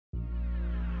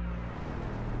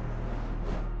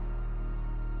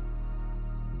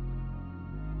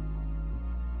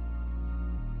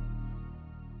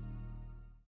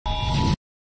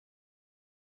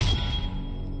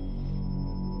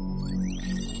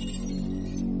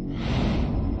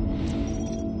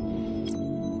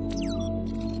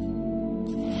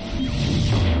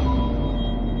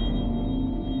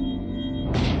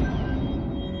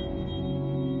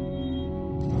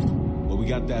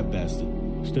got that bastard.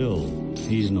 Still,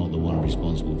 he's not the one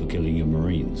responsible for killing your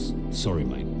Marines. Sorry,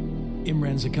 mate.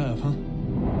 Imran Zakhaev, huh?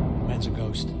 Man's a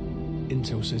ghost.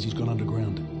 Intel says he's gone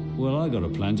underground. Well, I got a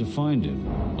plan to find him.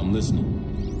 I'm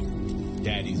listening.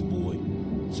 Daddy's boy.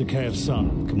 Zakhaev's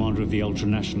son, commander of the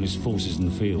ultra-nationalist forces in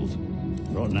the field.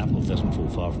 Rotten apple doesn't fall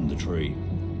far from the tree.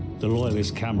 The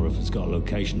loyalist Kamarov has got a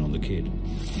location on the kid.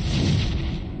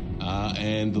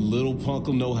 And the little punk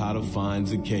will know how to find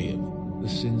Zakhaev. The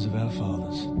sins of our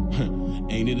fathers.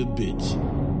 Ain't it a bitch?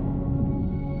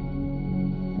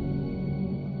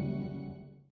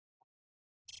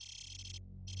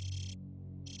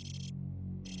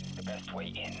 The best way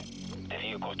in. The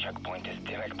vehicle checkpoint is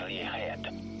directly ahead.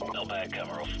 No bad,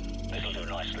 Kamarov. This'll do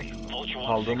nicely. Vulture 1-6.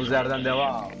 Kaldığımız yerden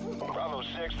devam. Bravo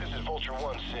 6, this is Vulture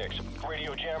 1-6.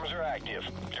 Radio jammers are active.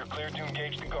 You're cleared to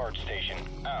engage the guard station.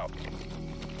 Out.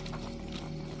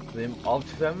 Benim alt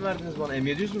tüfeği mi verdiniz bana?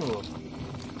 M700 mü bu?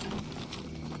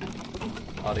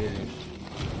 R700.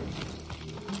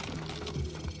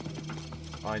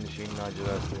 Aynı şeyin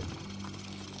laciverti.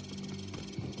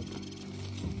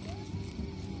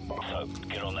 So,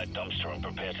 get on that dumpster and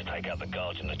prepare to take out the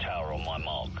guards in the tower on my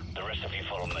mark. The rest of you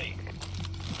follow me.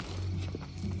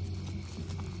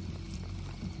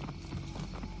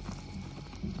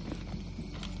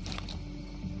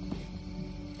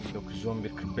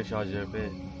 ...911-45 ACP.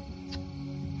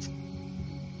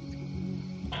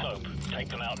 Soap, take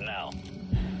them out now.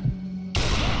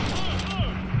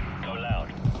 Go loud.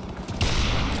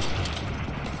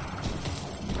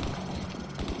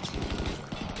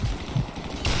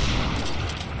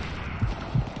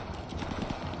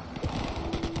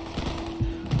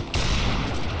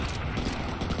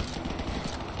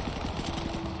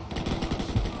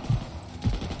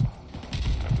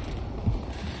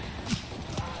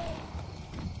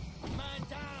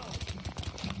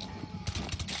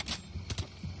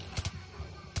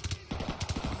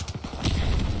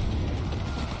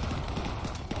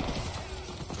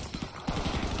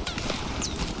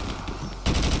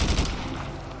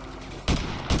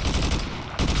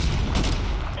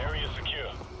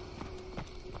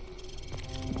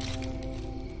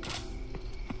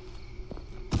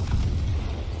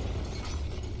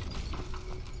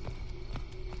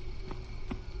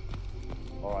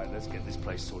 Let's get this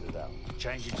place sorted out.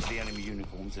 Change into the enemy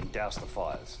uniforms and douse the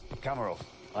fires. Kamarov,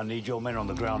 I need your men on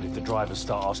the ground if the drivers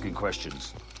start asking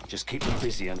questions. Just keep them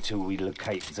busy until we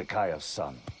locate Zakhaev's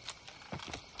son.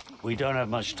 We don't have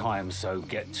much time, so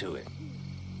get to it.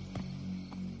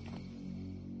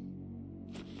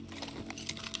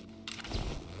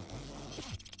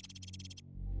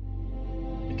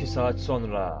 2 saat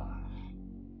sonra.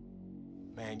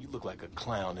 Man, you look like a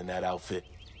clown in that outfit.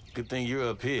 Good thing you're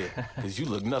up here, because you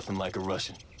look nothing like a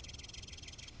Russian.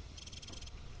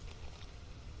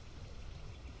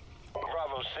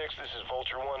 Bravo 6, this is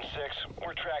Vulture 1-6.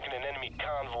 We're tracking an enemy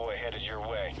convoy headed your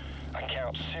way. I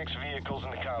count 6 vehicles in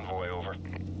the convoy, over.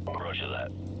 Roger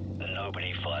that.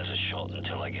 Nobody fires a shot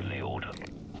until I give the order.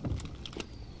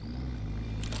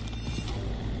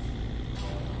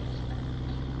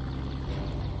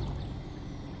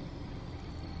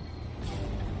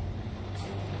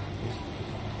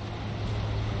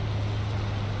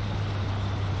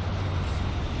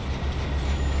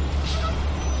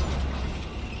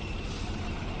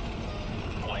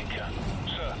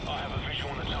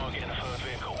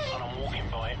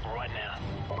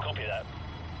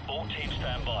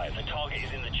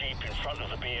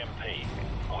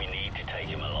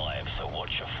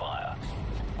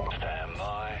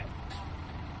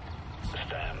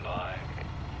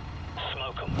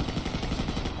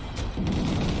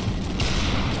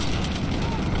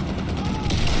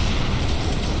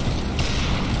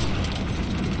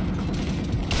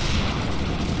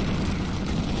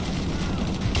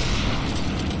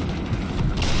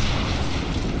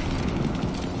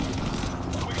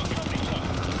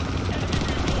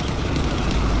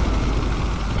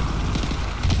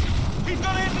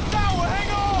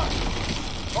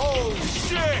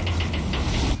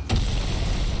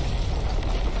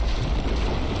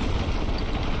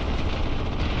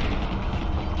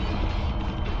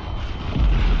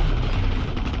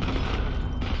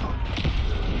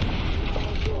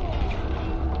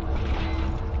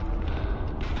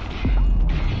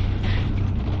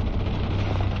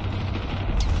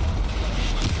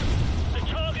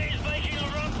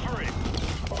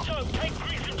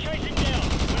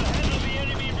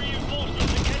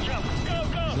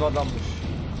 Adammış.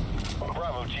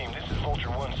 Bravo team, this is Vulture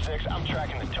 1-6. I'm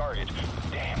tracking the target.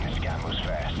 Damn, this guy moves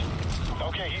fast.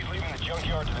 Okay, he's leaving the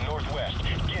junkyard to the northwest.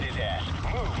 Get his ass.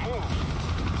 Move, move.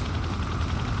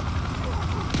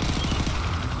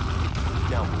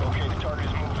 Now, Okay, the target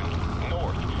is moving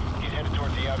north. He's headed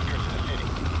towards the outskirts of the city.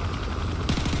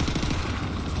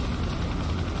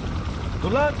 Dur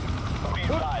lan! Be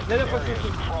Dur! advised, Nereye the area koşuyorsun?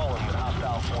 is crawling with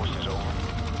hostile forces over.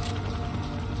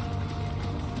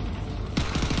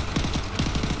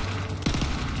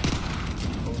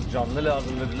 Canlı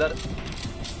lazım dediler.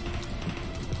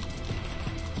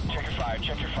 Check your fire,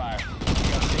 check your fire.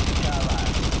 You gotta take this guy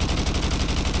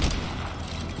alive.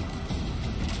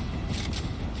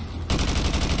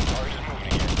 Target is moving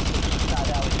again. There's a side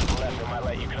alley to the left that might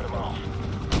let you cut him off.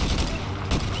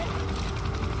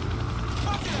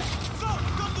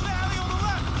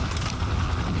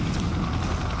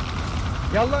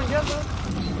 Gel lan gel lan.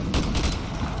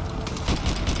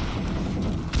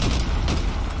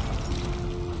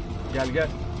 Gel gel.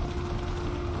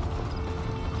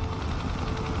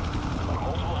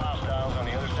 Multiple hostiles on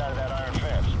the other side of that iron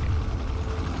fence.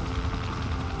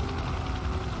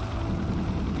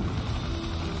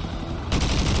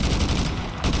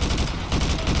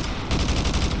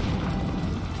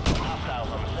 Hostiles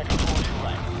on the second floor to your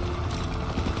right.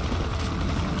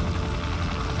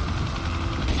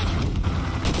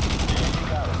 Yeah, you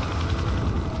got it.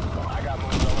 I got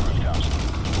moving on the rooftops.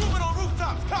 Movement on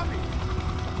rooftops, copy!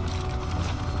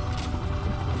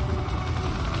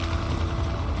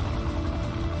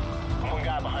 One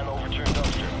guy behind the overturned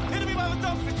dumpster. Enemy by the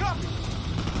dumpster, copy!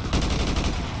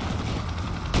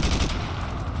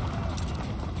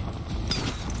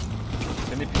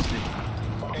 Seni pislik.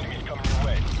 Enemies coming your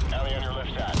way. Alley on your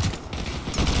left side.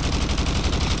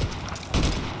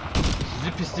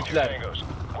 Sizi Two pislikler. tangos.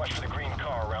 Watch for the green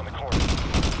car around the corner.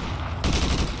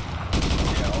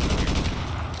 Yeah, all clear.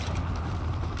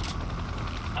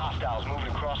 Hostiles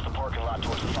moving across the parking lot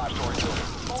towards the 5-story building.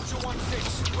 Vulture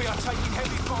 1-6, we are taking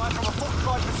heavy fire from a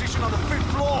fortified position on the 5th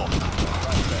floor!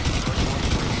 Prospect.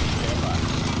 Stand by.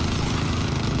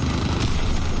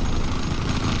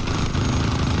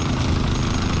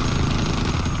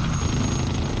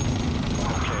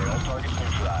 Okay, all targets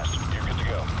neutralized. You're good to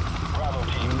go. Bravo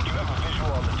team, you have a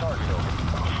visual on the target, over.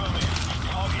 Affirmative.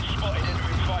 Target spotted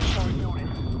entering 5-story building.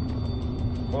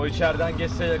 O içeriden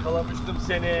geçse yakalamıştım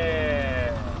seni.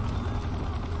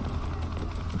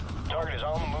 Target is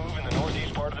on the move in the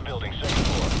northeast part of the building, second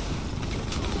floor.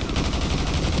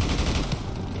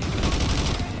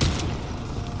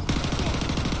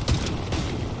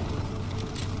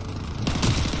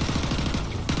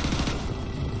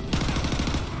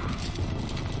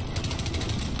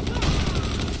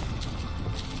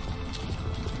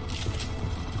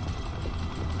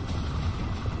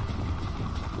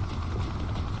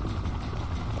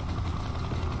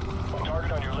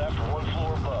 Target on your left, one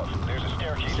floor above. There's a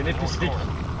staircase. in the Seni north pislik. corner.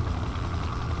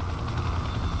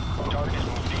 Target is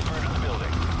moved deeper into the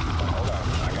building. Hold on,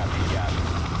 I got these guys.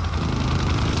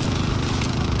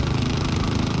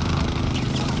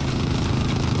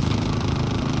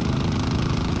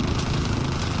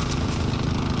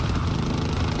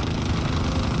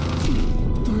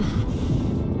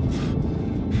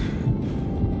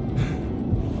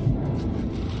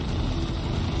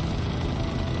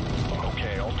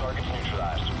 Okay, all targets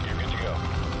neutralized. You're good to go.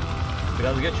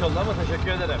 Biraz geç oldu ama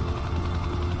teşekkür ederim.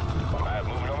 Alright,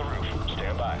 moving on the roof.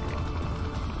 Stand by.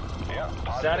 Yeah,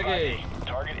 positive Sergey. ID.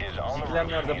 Target is on the Bizimkiler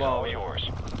roof. nerede He's all bağlı? yours.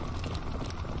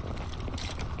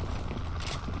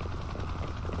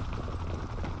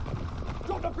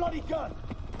 Drop the bloody gun!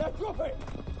 Now drop it!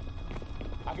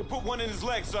 I can put one in his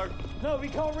leg, sir. No, we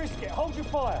can't risk it. Hold your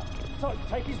fire. So,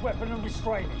 take his weapon and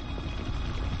restrain him.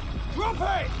 Drop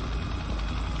it!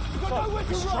 You've got nowhere to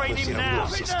Restrain run! him now.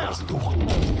 Drop it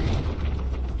now!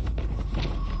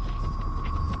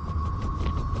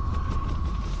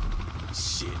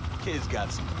 shit, kid's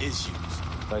got some issues.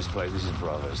 Faceplate, this is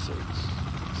Bravo 6.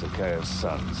 Sakayo's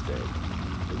son's dead.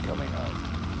 They're coming home.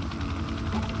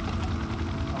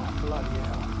 Oh, bloody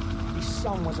hell. His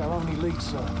son was our only lead,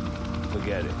 sir.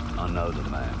 Forget it. I know the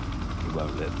man. He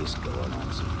won't let this go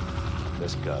unanswered.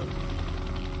 Let's go.